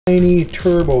tiny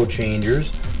turbo changers,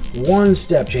 one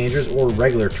step changers or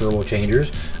regular turbo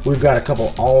changers. We've got a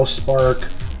couple all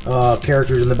spark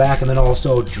characters in the back, and then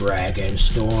also Dragon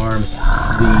Storm,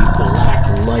 the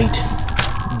black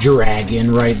light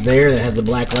dragon right there that has the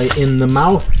black light in the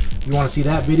mouth. If you want to see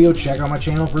that video, check out my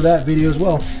channel for that video as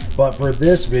well. But for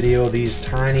this video, these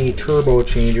tiny turbo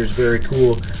changers, very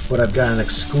cool. But I've got an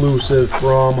exclusive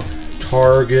from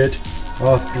Target,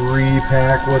 a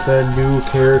 3-pack with a new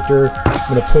character.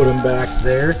 I'm going to put him back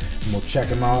there, and we'll check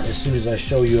him out as soon as I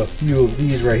show you a few of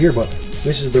these right here. But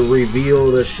this is the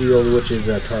Reveal the Shield, which is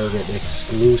a Target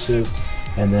exclusive.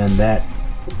 And then that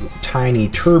tiny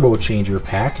turbo changer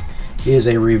pack is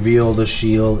a Reveal the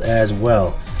Shield as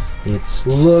well. It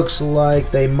looks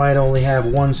like they might only have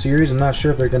one series. I'm not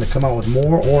sure if they're going to come out with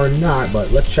more or not,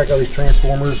 but let's check out these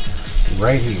Transformers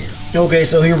right here. Okay,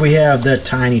 so here we have the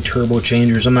tiny turbo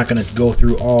changers. I'm not going to go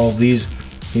through all of these.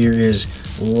 Here is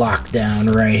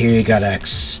Lockdown right here. You got to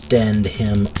extend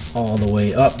him all the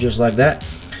way up just like that.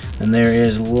 And there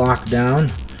is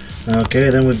Lockdown.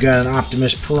 Okay, then we've got an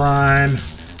Optimus Prime.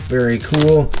 Very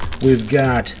cool. We've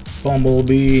got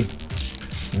Bumblebee.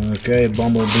 Okay,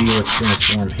 Bumblebee, let's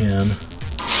transform him.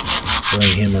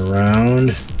 Bring him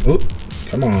around. Oop,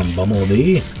 come on,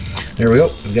 Bumblebee. There we go.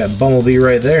 We've got Bumblebee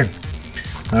right there.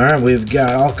 Alright, we've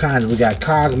got all kinds. We've got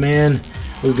Cogman.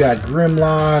 We've got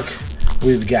Grimlock.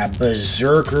 We've got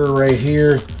Berserker right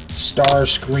here.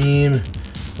 Starscream.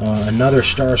 Another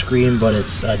Starscream, but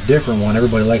it's a different one.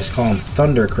 Everybody likes to call him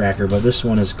Thundercracker, but this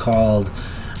one is called...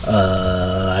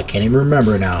 I can't even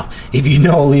remember now. If you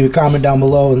know, leave a comment down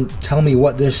below and tell me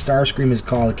what this Starscream is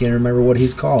called. I can't remember what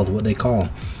he's called, what they call him.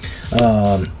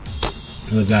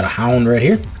 We've got a Hound right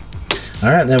here.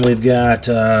 Alright, then we've got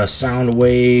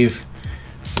Soundwave.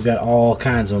 We've got all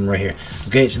kinds of them right here.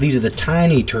 Okay, so these are the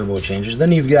tiny turbo changers.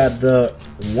 Then you've got the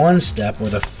one step or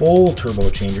the full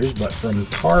turbo changers, but from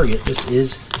Target, this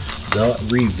is the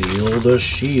Reveal the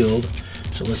Shield.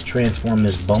 So let's transform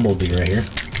this Bumblebee right here.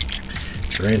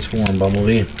 Transform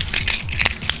Bumblebee.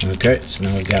 Okay, so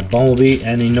now we've got Bumblebee,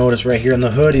 and you notice right here on the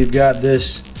hood, you've got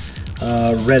this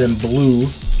red and blue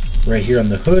right here on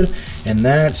the hood, and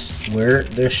that's where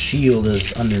the shield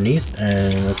is underneath.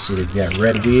 And let's see, they've got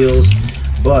red wheels,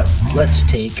 but let's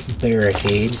take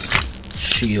Barricade's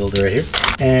shield right here,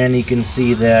 and you can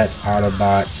see that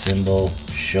Autobot symbol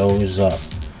shows up.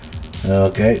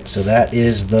 Okay, so that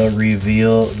is the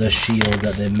Reveal the Shield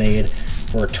that they made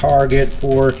for Target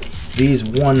for these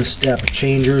one-step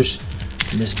changers.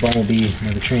 And this Bumblebee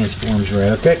never transforms right.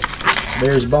 Okay, so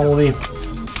there's Bumblebee,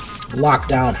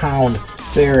 Lockdown, Hound,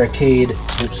 Barricade,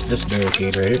 oops, this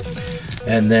Barricade right here,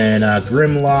 and then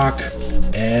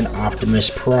Grimlock and Optimus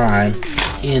Prime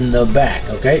in the back.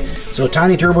 Okay, so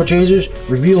tiny turbo changers,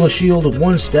 Reveal the Shield of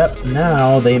one step.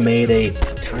 Now they made a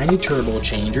tiny turbo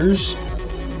changers,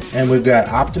 and we've got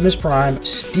Optimus Prime,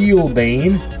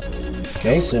 Steelbane.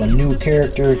 Okay, so a new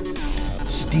character,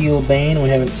 Steelbane, we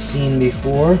haven't seen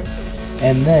before,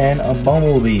 and then a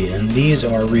Bumblebee, and these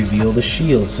are Reveal the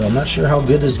Shield. So I'm not sure how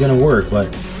good this is going to work,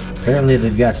 but apparently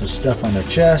they've got some stuff on their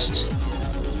chest.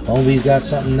 Bumblebee's got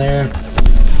something there.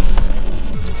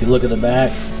 If you look at the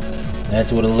back,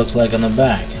 that's what it looks like on the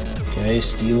back. Okay,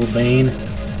 Steelbane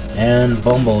and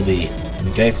Bumblebee.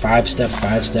 Okay, 5-step,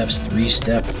 5 steps,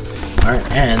 3-step.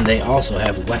 Alright, and they also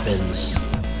have weapons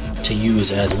to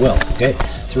use as well. Okay,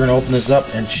 so we're going to open this up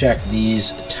and check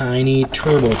these tiny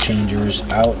turbo changers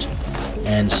out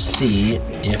and see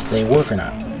if they work or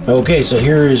not. Okay, so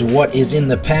here is what is in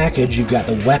the package. You've got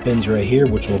the weapons right here,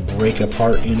 which will break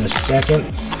apart in a second.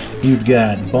 You've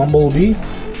got Bumblebee,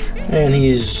 and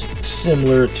he's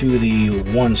similar to the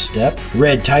one step.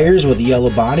 Red tires with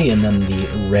yellow body, and then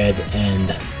the red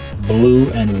and blue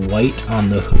and white on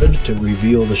the hood to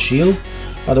reveal the shield.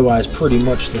 Otherwise, pretty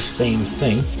much the same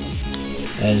thing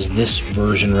as this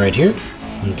version right here.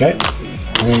 Okay,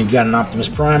 and then you've got an Optimus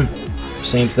Prime,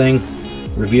 same thing,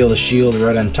 reveal the shield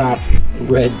right on top,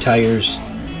 red tires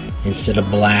instead of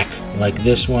black like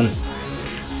this one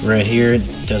right here.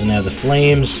 It doesn't have the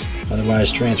flames,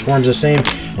 otherwise transforms the same.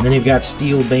 And then you've got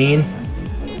Steelbane,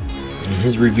 and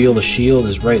his reveal the shield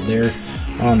is right there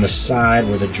on the side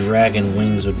where the dragon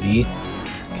wings would be.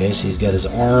 Okay, so he's got his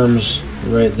arms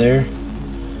right there.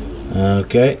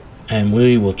 Okay, and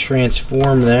we will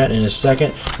transform that in a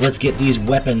second. Let's get these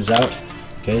weapons out.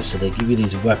 Okay, so they give you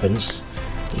these weapons.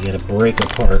 You gotta break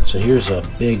apart. So here's a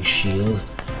big shield,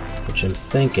 which I'm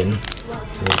thinking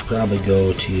will probably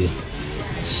go to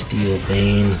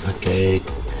Steelbane. Okay,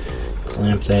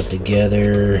 clamp that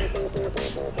together,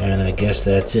 and I guess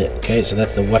that's it. Okay, so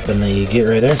that's the weapon that you get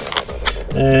right there.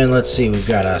 And let's see, we've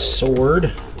got a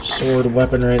sword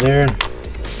weapon right there.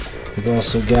 We've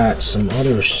also got some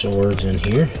other swords in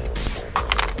here.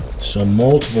 So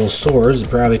multiple swords that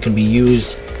probably can be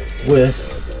used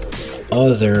with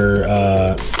other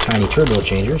tiny turbo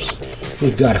changers.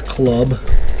 We've got a club.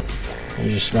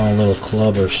 There's a small little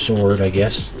club or sword, I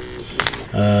guess.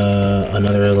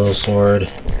 Another little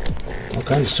sword. All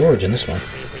kinds of swords in this one.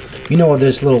 If you know what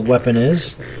this little weapon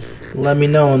is, let me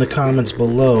know in the comments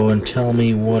below and tell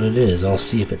me what it is. I'll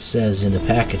see if it says in the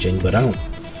packaging, but I don't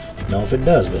know if it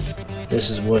does, but this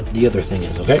is what the other thing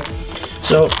is, okay?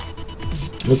 So,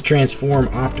 let's transform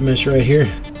Optimus right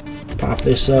here. Pop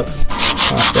this up,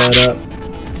 pop that up,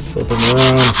 flip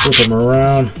him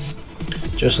around,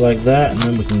 just like that, and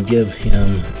then we can give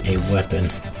him a weapon.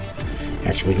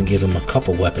 Actually, we can give him a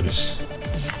couple weapons.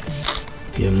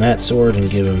 Give him that sword and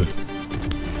give him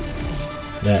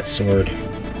that sword,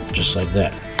 just like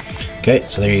that. Okay,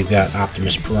 so there you've got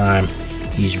Optimus Prime.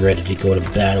 He's ready to go to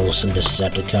battle with some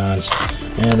Decepticons.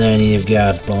 And then you've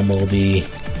got Bumblebee.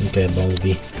 Okay,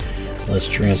 Bumblebee. Let's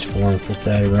transform, flip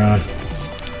that around.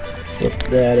 Flip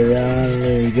that around,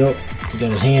 there you go. He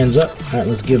got his hands up. Alright,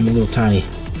 let's give him a little tiny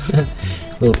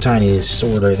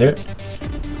sword right there.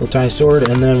 Little tiny sword,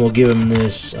 and then we'll give him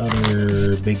this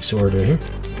other big sword right here.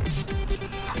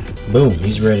 Boom,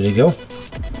 he's ready to go.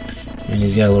 And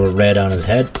he's got a little red on his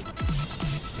head.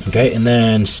 Okay, and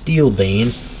then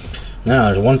Steelbane. Now,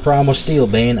 there's one problem with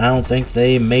Steelbane. I don't think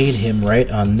they made him right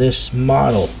on this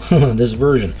model, this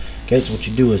version. Okay, so what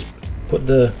you do is put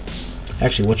the...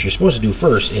 Actually, what you're supposed to do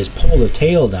first is pull the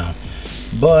tail down.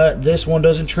 But this one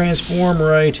doesn't transform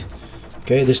right.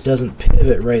 Okay, this doesn't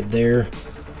pivot right there.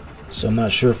 So I'm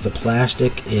not sure if the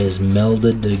plastic is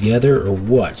melded together or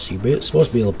what. So you're supposed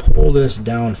to be able to pull this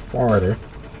down farther.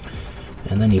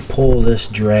 And then you pull this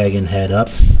dragon head up.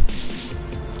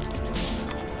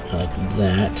 Like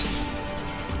that.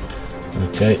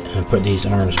 Okay, and put these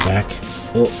arms back.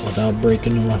 Oh, without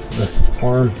breaking them off the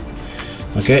arm.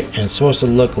 Okay, and it's supposed to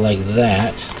look like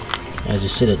that as you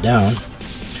sit it down.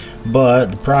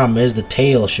 But the problem is the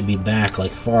tail should be back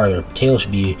like farther. The tail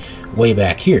should be way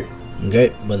back here.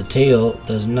 Okay, but the tail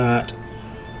does not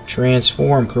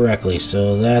transform correctly.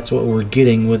 So that's what we're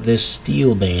getting with this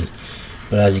Steelbane.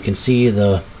 But as you can see,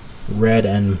 the red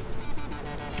and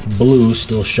blue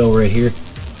still show right here.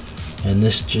 And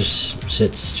this just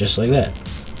sits just like that.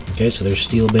 Okay, so there's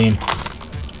Steelbane.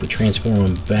 We transform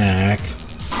him back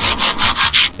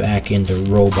into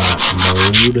robot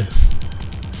mode.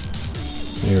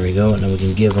 There we go. And then we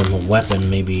can give him a weapon,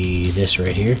 maybe this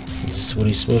right here. Is this what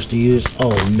he's supposed to use?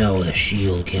 Oh no, the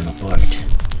shield came apart.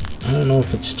 I don't know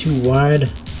if it's too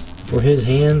wide for his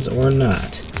hands or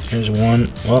not. There's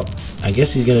one. Well, I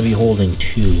guess he's gonna be holding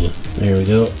two. There we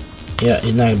go. Yeah,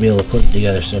 he's not gonna be able to put it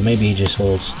together, so maybe he just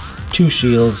holds two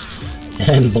shields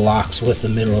and blocks with the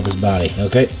middle of his body.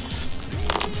 Okay,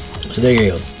 so there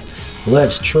you go.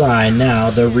 Let's try now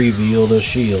to reveal the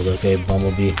shield. Okay,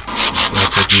 Bumblebee, gonna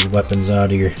take these weapons out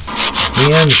of your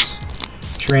hands,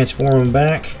 transform them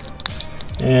back,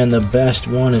 and the best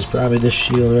one is probably this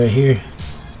shield right here.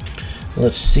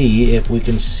 Let's see if we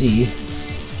can see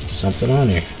something on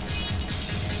here.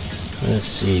 Let's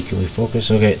see, can we focus?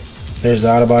 Okay, there's the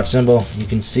Autobot symbol. You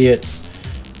can see it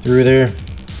through there.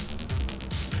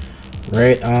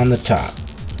 Right on the top.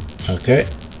 Okay,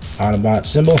 Autobot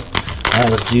symbol. Alright,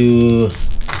 let's do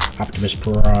Optimus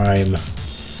Prime.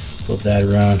 Flip that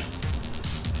around.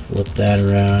 Flip that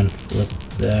around. Flip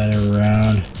that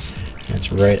around.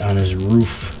 That's right on his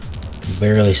roof. You can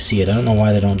barely see it. I don't know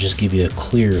why they don't just give you a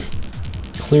clear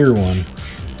one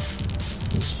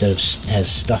instead of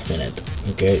has stuff in it.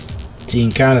 Okay, so you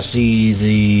can kind of see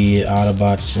the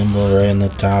Autobot symbol right on the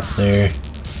top there.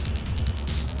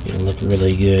 It'll look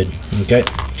really good. Okay,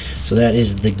 so that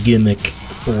is the gimmick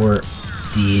for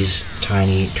these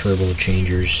tiny turbo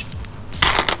changers.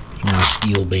 Now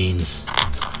Steelbanes.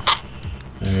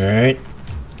 Alright,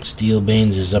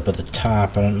 Steelbanes is up at the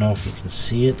top. I don't know if you can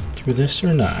see it through this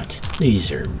or not.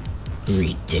 These are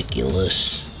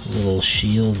ridiculous little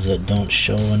shields that don't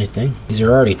show anything. These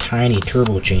are already tiny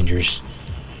turbo changers,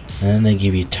 and then they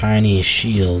give you tiny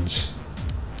shields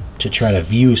to try to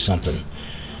view something.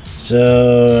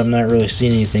 So I'm not really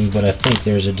seeing anything, but I think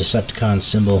there's a Decepticon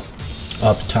symbol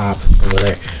up top over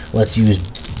there. Let's use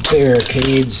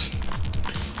barricades.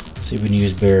 See if we can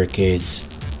use barricades.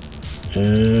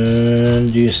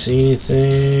 And do you see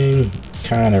anything?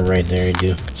 Kind of right there you do.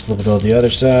 Let's flip it over the other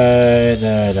side.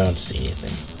 I don't see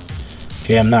anything.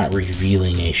 Okay, I'm not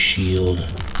revealing a shield.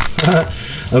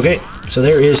 Okay, so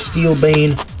there is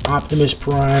Steelbane, Optimus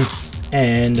Prime,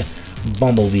 and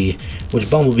Bumblebee. Which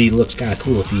Bumblebee looks kind of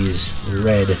cool with these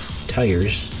red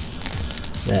tires.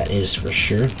 That is for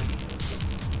sure.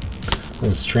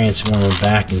 Let's transform him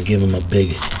back and give him a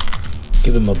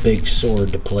big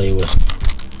sword to play with.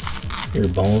 Here,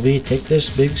 Bumblebee, take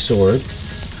this big sword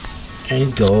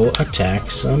and go attack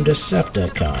some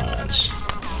Decepticons.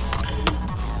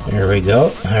 There we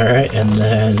go. Alright, and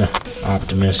then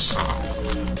Optimus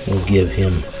will give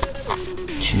him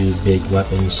 2 big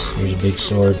weapons. Here's a big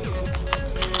sword.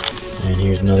 And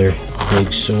here's another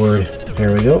big sword.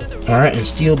 There we go. Alright, and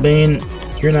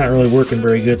Steelbane, you're not really working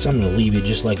very good, so I'm going to leave you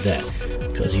just like that.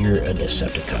 Because you're a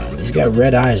Decepticon. He's got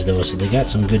red eyes though, so they got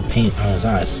some good paint on his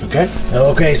eyes, okay?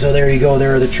 Okay, so there you go.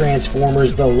 There are the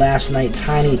Transformers, the Last Night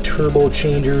Tiny Turbo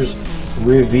Changers.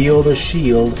 Reveal the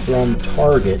shield from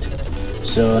Target.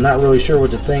 So not really sure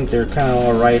what to think. They're kind of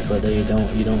alright, but you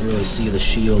don't really see the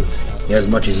shield as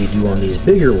much as you do on these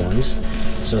bigger ones.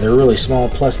 So they're really small,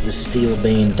 plus the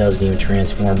Steelbane doesn't even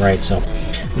transform right, so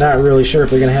not really sure if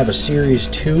they're going to have a Series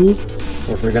 2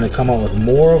 or if they're going to come out with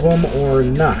more of them or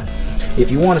not. If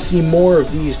you want to see more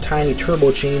of these tiny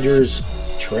turbo changers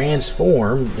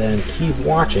transform, then keep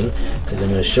watching, because I'm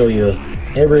going to show you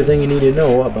everything you need to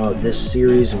know about this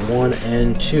Series 1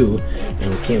 and 2, and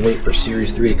we can't wait for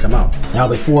Series 3 to come out. Now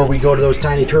before we go to those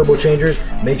tiny turbo changers,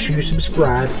 make sure you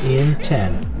subscribe in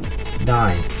 10,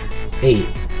 9, 8,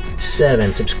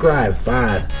 7, subscribe,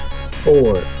 5,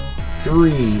 4,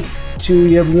 3, 2,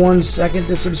 you have 1 second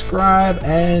to subscribe,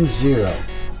 and 0.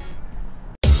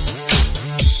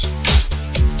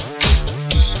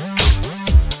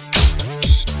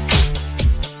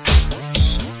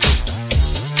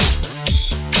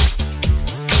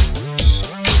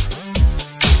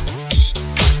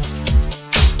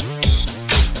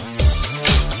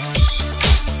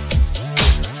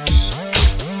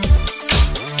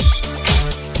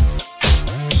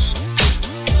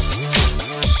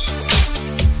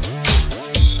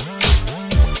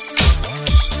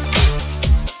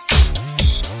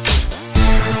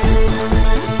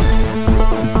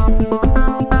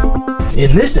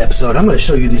 In this episode, I'm going to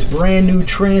show you these brand new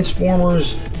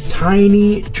Transformers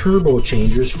tiny turbo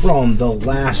changers from the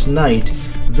Last Night.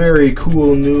 Very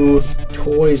cool new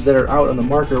toys that are out on the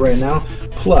market right now.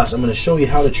 Plus, I'm going to show you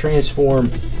how to transform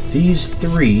these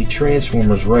 3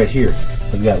 Transformers right here.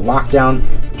 We've got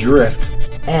Lockdown, Drift,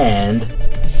 and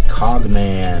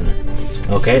Cogman.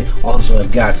 Okay, also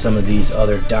I've got some of these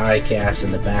other die casts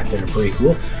in the back that are pretty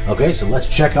cool. Okay, so let's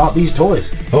check out these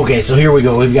toys. Okay, so here we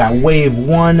go. We've got Wave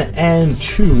 1 and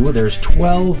 2. There's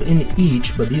 12 in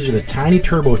each, but these are the tiny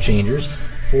turbo changers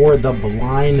for the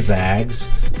blind bags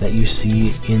that you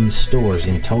see in stores,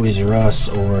 in Toys R Us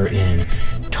or in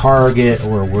Target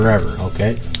or wherever,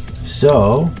 okay?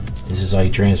 So, this is how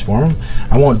you transform them.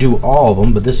 I won't do all of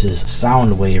them, but this is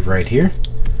Soundwave right here.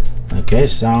 Okay,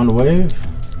 Soundwave.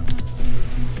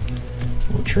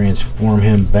 We'll transform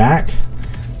him back.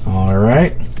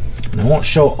 Alright. And I won't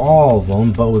show all of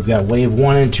them, but we've got Wave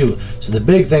 1 and 2. So the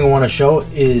big thing I want to show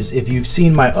is, if you've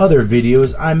seen my other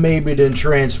videos, I maybe didn't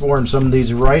transform some of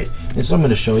these right. And so I'm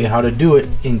going to show you how to do it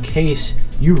in case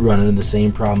you run into the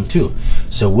same problem too.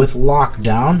 So with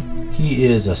Lockdown, he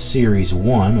is a Series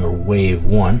 1 or Wave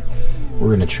 1. We're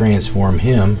going to transform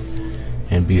him.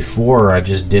 And before I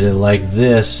just did it like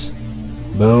this.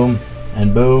 Boom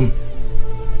and boom.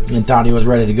 And thought he was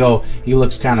ready to go. He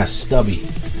looks kind of stubby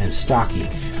and stocky.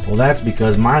 Well, that's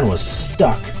because mine was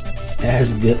stuck,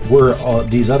 as were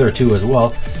these other 2 as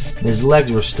well. His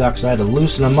legs were stuck, so I had to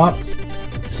loosen them up.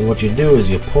 So what you do is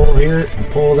you pull here and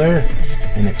pull there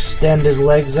and extend his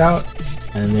legs out,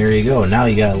 and there you go. Now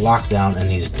you got Lockdown and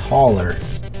he's taller.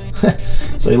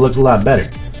 So he looks a lot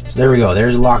better. So there we go.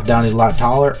 There's Lockdown, he's a lot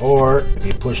taller. Or if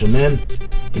you push him in,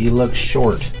 he looks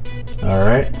short.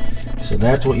 Alright. So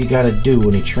that's what you got to do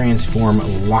when you transform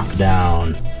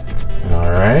Lockdown.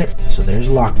 Alright, so there's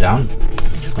Lockdown.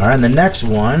 Alright, and the next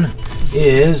one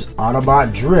is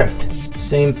Autobot Drift.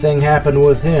 Same thing happened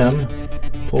with him.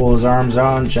 Pull his arms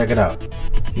out and check it out.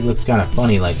 He looks kind of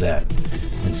funny like that.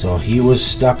 And so he was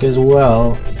stuck as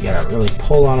well. You got to really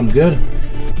pull on him good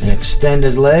and extend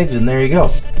his legs, and there you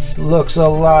go. Looks a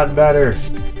lot better.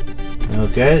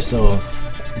 Okay, so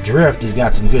Drift has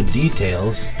got some good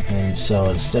details, and so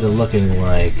instead of looking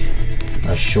like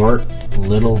a short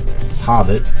little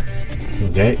hobbit,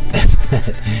 okay,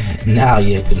 now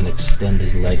you can extend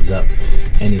his legs up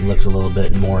and he looks a little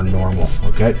bit more normal.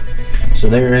 Okay, so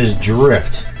there is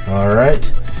Drift.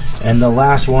 Alright, and the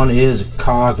last one is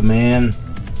Cogman.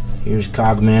 Here's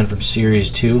Cogman from Series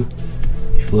 2.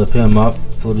 You flip him up,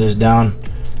 flip this down,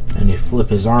 and you flip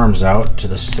his arms out to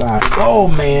the side. Oh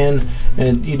man,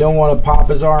 and you don't want to pop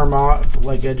his arm out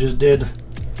like I just did,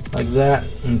 like that.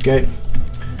 Okay,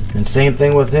 and same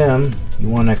thing with him. You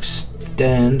want to extend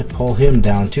extend, pull him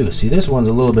down too. See, this one's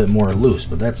a little bit more loose,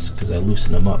 but that's because I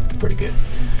loosened him up pretty good.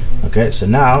 Okay, so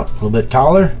now a little bit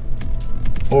taller,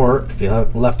 or if you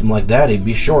left him like that, he'd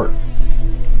be short.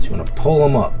 So you want to pull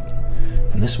him up.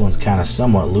 And this one's kind of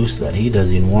somewhat loose that he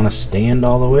doesn't even want to stand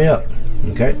all the way up.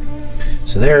 Okay,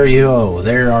 so there you go.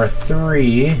 There are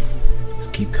 3. Let's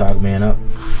keep Cogman up.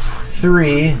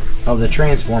 3 of the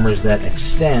Transformers that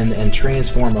extend and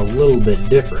transform a little bit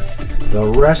different. The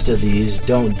rest of these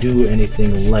don't do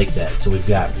anything like that. So we've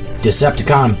got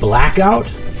Decepticon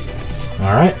Blackout.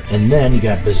 Alright, and then you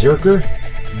got Berserker,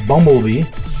 Bumblebee,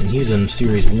 and he's in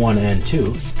Series 1 and 2.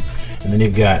 And then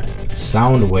you've got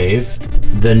Soundwave,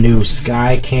 the new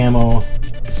Sky Camo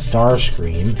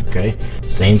STARSCREAM. Okay,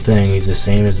 same thing. He's the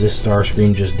same as this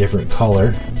STARSCREAM, just different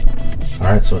color.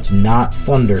 Alright, so it's not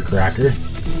Thundercracker.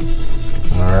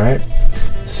 Alright,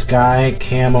 Sky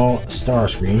Camo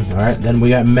STARSCREAM. Alright, then we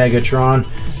got Megatron,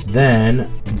 then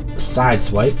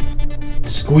Sideswipe,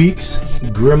 Squeaks,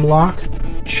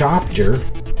 Grimlock, Chopter.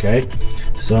 Okay,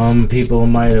 some people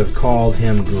might have called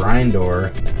him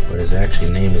Grindor, but his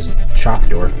actual name is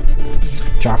Chopter.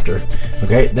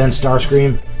 Okay, then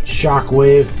Starscream,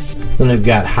 Shockwave, then we've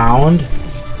got Hound,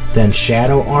 then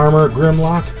Shadow Armor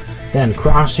Grimlock, then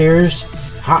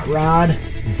Crosshairs, Hot Rod,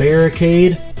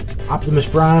 Barricade, Optimus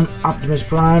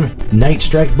Prime, Night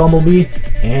Strike Bumblebee,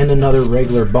 and another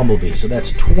regular Bumblebee. So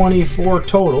that's 24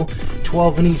 total,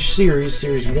 12 in each series,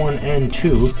 Series 1 and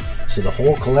 2. So the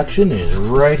whole collection is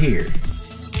right here.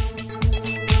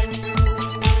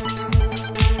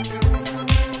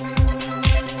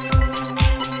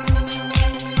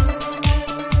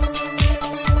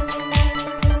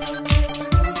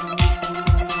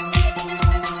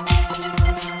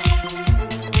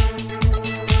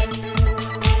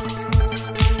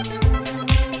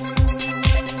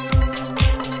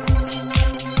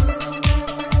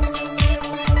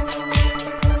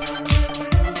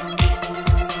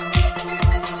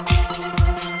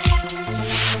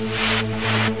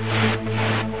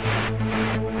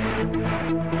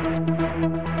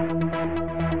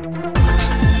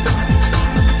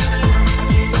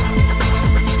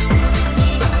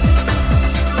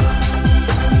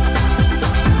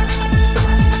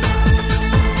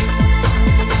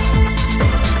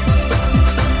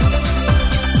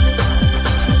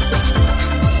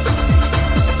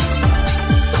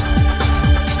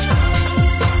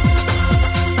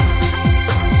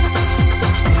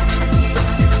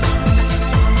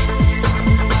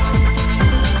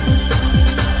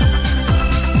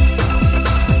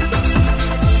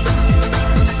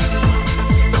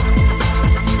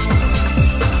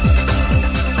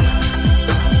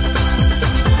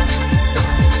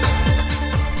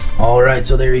 Alright,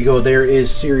 so there you go. There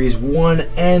is Series 1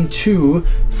 and 2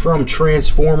 from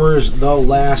Transformers The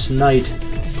Last Night,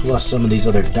 plus some of these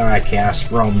other die casts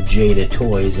from Jada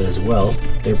Toys as well.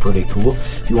 They're pretty cool.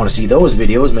 If you want to see those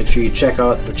videos, make sure you check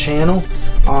out the channel.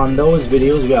 On those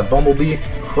videos, we got Bumblebee,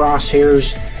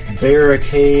 Crosshairs,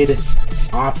 Barricade,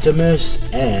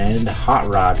 Optimus, and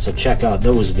Hot Rod. So check out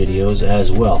those videos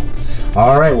as well.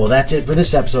 Alright, well that's it for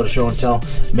this episode of Show and Tell.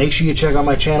 Make sure you check out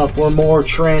my channel for more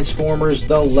Transformers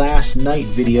The Last Night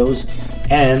videos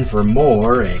and for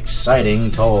more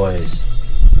exciting toys.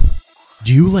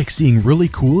 Do you like seeing really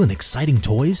cool and exciting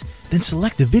toys? Then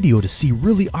select a video to see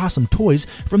really awesome toys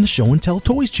from the Show and Tell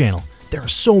Toys channel. There are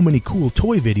so many cool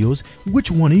toy videos. Which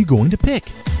one are you going to pick?